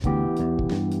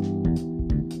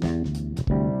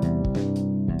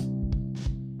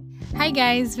Hi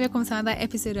guys, welcome to another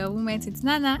episode of Women with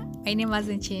Nana. My name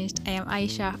hasn't changed. I am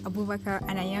Aisha Abubakar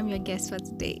and I am your guest for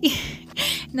today.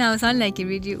 Now I sound like a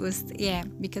radio host,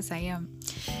 because I am.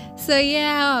 So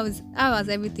how was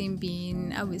everything been?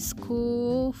 How is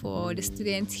school for the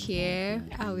students here?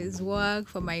 How is work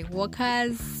for my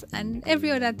workers and every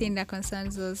other thing that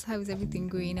concerns us? How is everything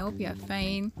going? I hope you are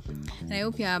fine and I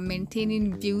hope you are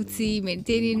maintaining beauty,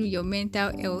 maintaining your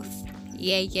mental health.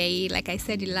 Like I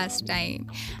said the last time.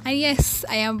 And yes,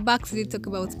 I am back today to talk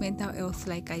about mental health.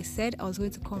 Like I said, I was going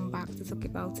to come back to talk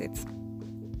about it.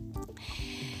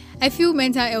 I feel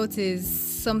mental health is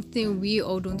something we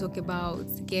all don't talk about.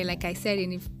 Like I said in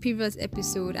the previous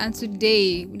episode. And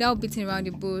today, without beating around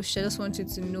the bush, I just want you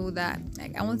to know that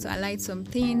I want to highlight some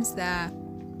things that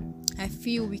I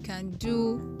feel we can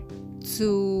do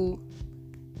to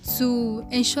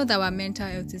ensure that our mental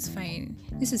health is fine.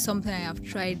 This is something I have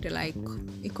tried like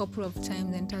a couple of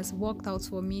times and it has worked out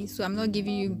for me. So I'm not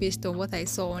giving you based on what I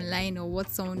saw online or what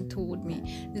someone told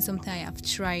me. This is something I have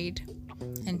tried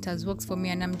and it has worked for me,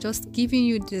 and I'm just giving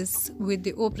you this with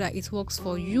the hope that it works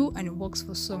for you and it works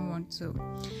for someone too.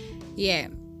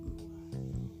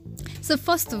 So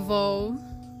first of all,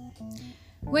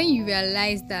 when you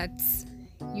realize that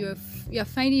you're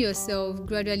finding yourself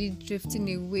gradually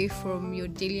drifting away from your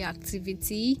daily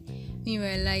activity, when you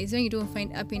realize when you don't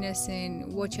find happiness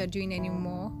in what you're doing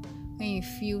anymore, when you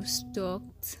feel stuck,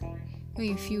 when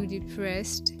you feel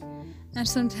depressed, and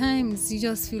sometimes you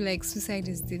just feel like suicide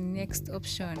is the next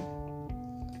option.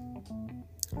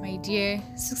 My dear,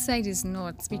 suicide is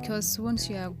not, because once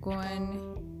you are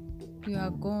gone,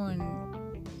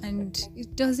 and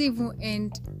it doesn't even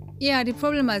end. The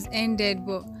problem has ended,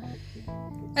 but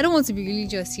I don't want to be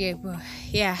religious here, but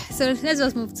so let's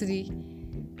just move to the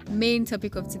main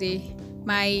topic of today,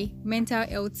 my mental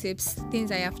health tips,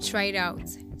 things I have tried out.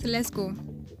 So let's go.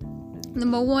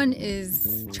 Number one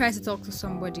is try to talk to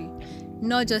somebody,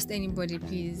 not just anybody,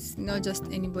 please, not just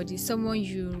anybody, someone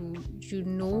you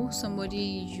know, somebody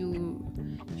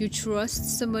you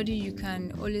trust, somebody you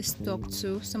can always talk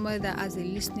to, somebody that has a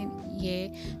listening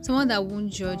ear, someone that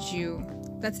won't judge you.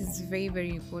 That is very,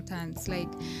 very important. Like,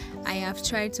 I have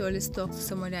tried to always talk to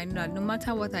somebody I know that no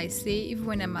matter what I say, even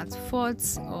when I'm at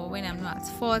fault or when I'm not at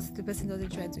fault, the person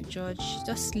doesn't try to judge.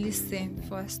 Just listen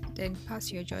first, then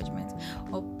pass your judgment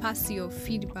or pass your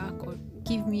feedback or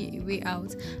give me a way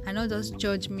out, and not just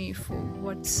judge me for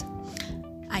what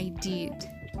I did.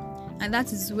 And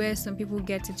that is where some people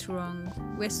get it wrong,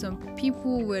 where some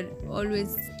people will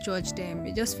always judge them.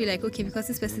 They just feel like, okay, because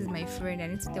this person is my friend, I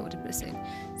need to tell the person.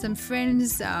 Some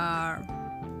friends they are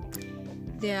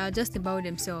just about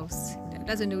themselves.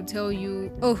 That's when they'll tell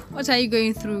you, oh, what are you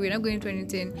going through? We're not going through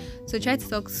anything. So try to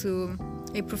talk to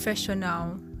a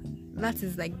professional. That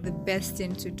is like the best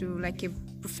thing to do, like a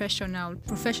professional,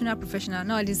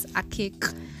 not this archaic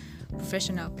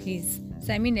professional, please.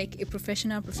 So I mean like a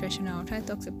professional. Try to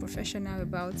talk to a professional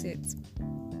about it.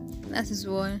 That is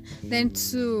one. Then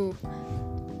two,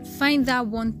 find that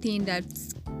one thing that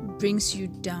brings you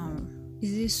down.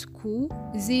 Is it school?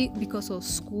 Is it because of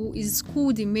school? Is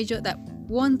school the major that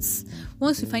once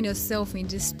you find yourself in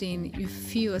this thing, you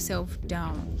feel yourself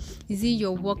down? Is it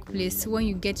your workplace? When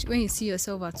you see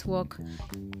yourself at work,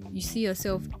 you see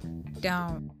yourself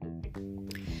down.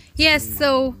 Yes,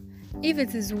 so if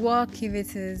it is work, if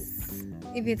it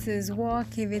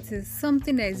is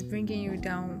something that is bringing you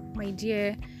down, my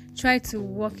dear, try to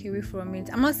walk away from it.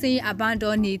 I'm not saying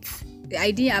abandon it.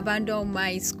 I didn't abandon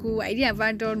my school, I didn't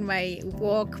abandon my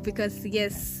work, because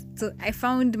so I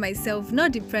found myself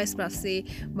not depressed per se,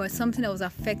 but something that was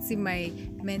affecting my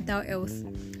mental health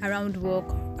around work,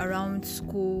 around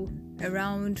school,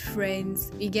 around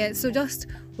friends. So just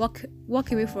walk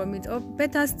away from it, or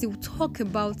better still, talk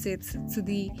about it to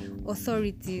the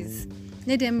authorities.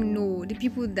 Let them know, the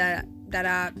people that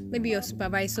are maybe your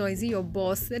supervisor, is it your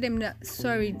boss? Let them know,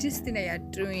 sorry, this thing that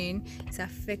you're doing is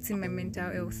affecting my mental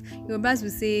health. Your boss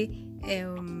will say,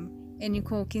 or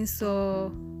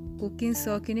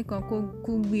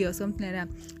something like that.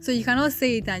 So you cannot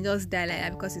say it and just die like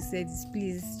that because you said this.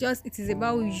 Please, it is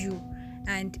about you.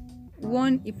 And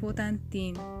one important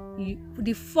thing,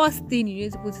 the first thing you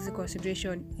need to put into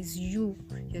consideration is you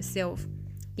yourself.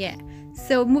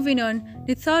 So moving on,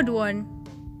 the third one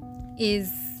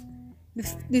is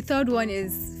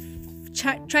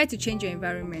try to change your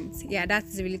environment. Yeah,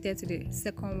 that's related to the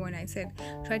second one I said.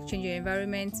 Try to change your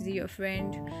environment. Is it your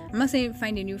friend? I'm not saying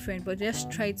find a new friend, but just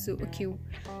try to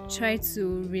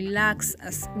relax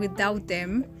without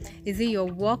them. Is it your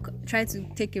work? Try to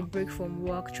take a break from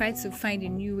work. Try to find a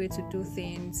new way to do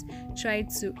things. Try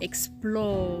to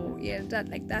explore. Yeah,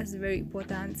 that's very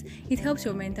important. It helps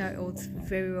your mental health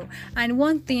very well. And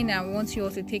one thing I want you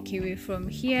all to take away from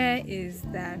here is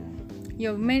that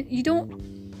you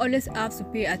don't always have to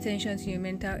pay attention to your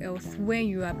mental health when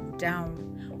you are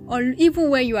down, or even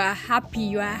when you are happy,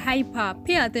 you are hyper.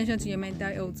 Pay attention to your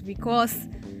mental health, because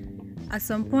at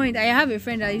some point, I have a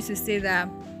friend that used to say that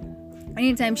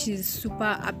anytime she's super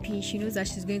happy, she knows that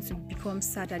she's going to become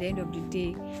sad at the end of the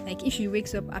day. Like if she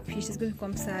wakes up happy, she's going to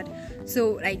become sad.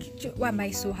 So like, why am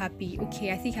I so happy?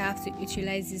 Okay, I think I have to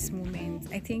utilize this moment.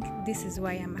 I think this is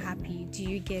why I'm happy. Do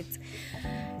you get?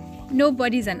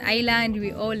 Nobody's an island.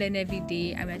 We all learn every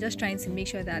day, and we're just trying to make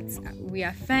sure that we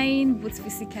are fine, both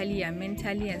physically and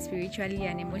mentally and spiritually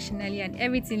and emotionally and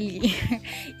everything.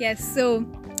 Yes, so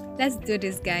let's do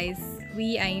this, guys.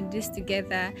 We are in this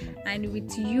together, and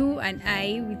with you and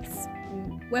I,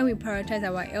 when we prioritize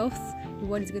our health, the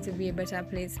world is going to be a better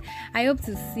place. I hope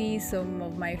to see some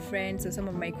of my friends or some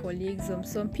of my colleagues,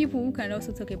 some people who can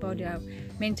also talk about their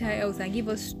mental health and give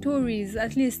us stories.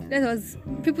 At least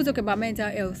people talk about mental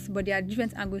health, but there are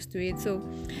different angles to it. So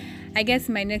I guess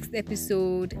my next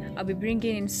episode, I'll be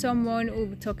bringing in someone who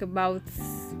will talk about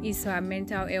his or her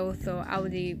mental health, or how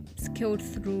they scaled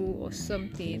through or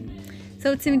something.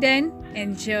 So till then,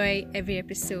 enjoy every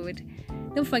episode.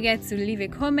 Don't forget to leave a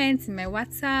comment in my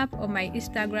WhatsApp or my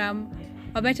Instagram,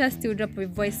 or better still, drop a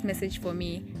voice message for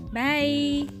me.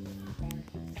 Bye.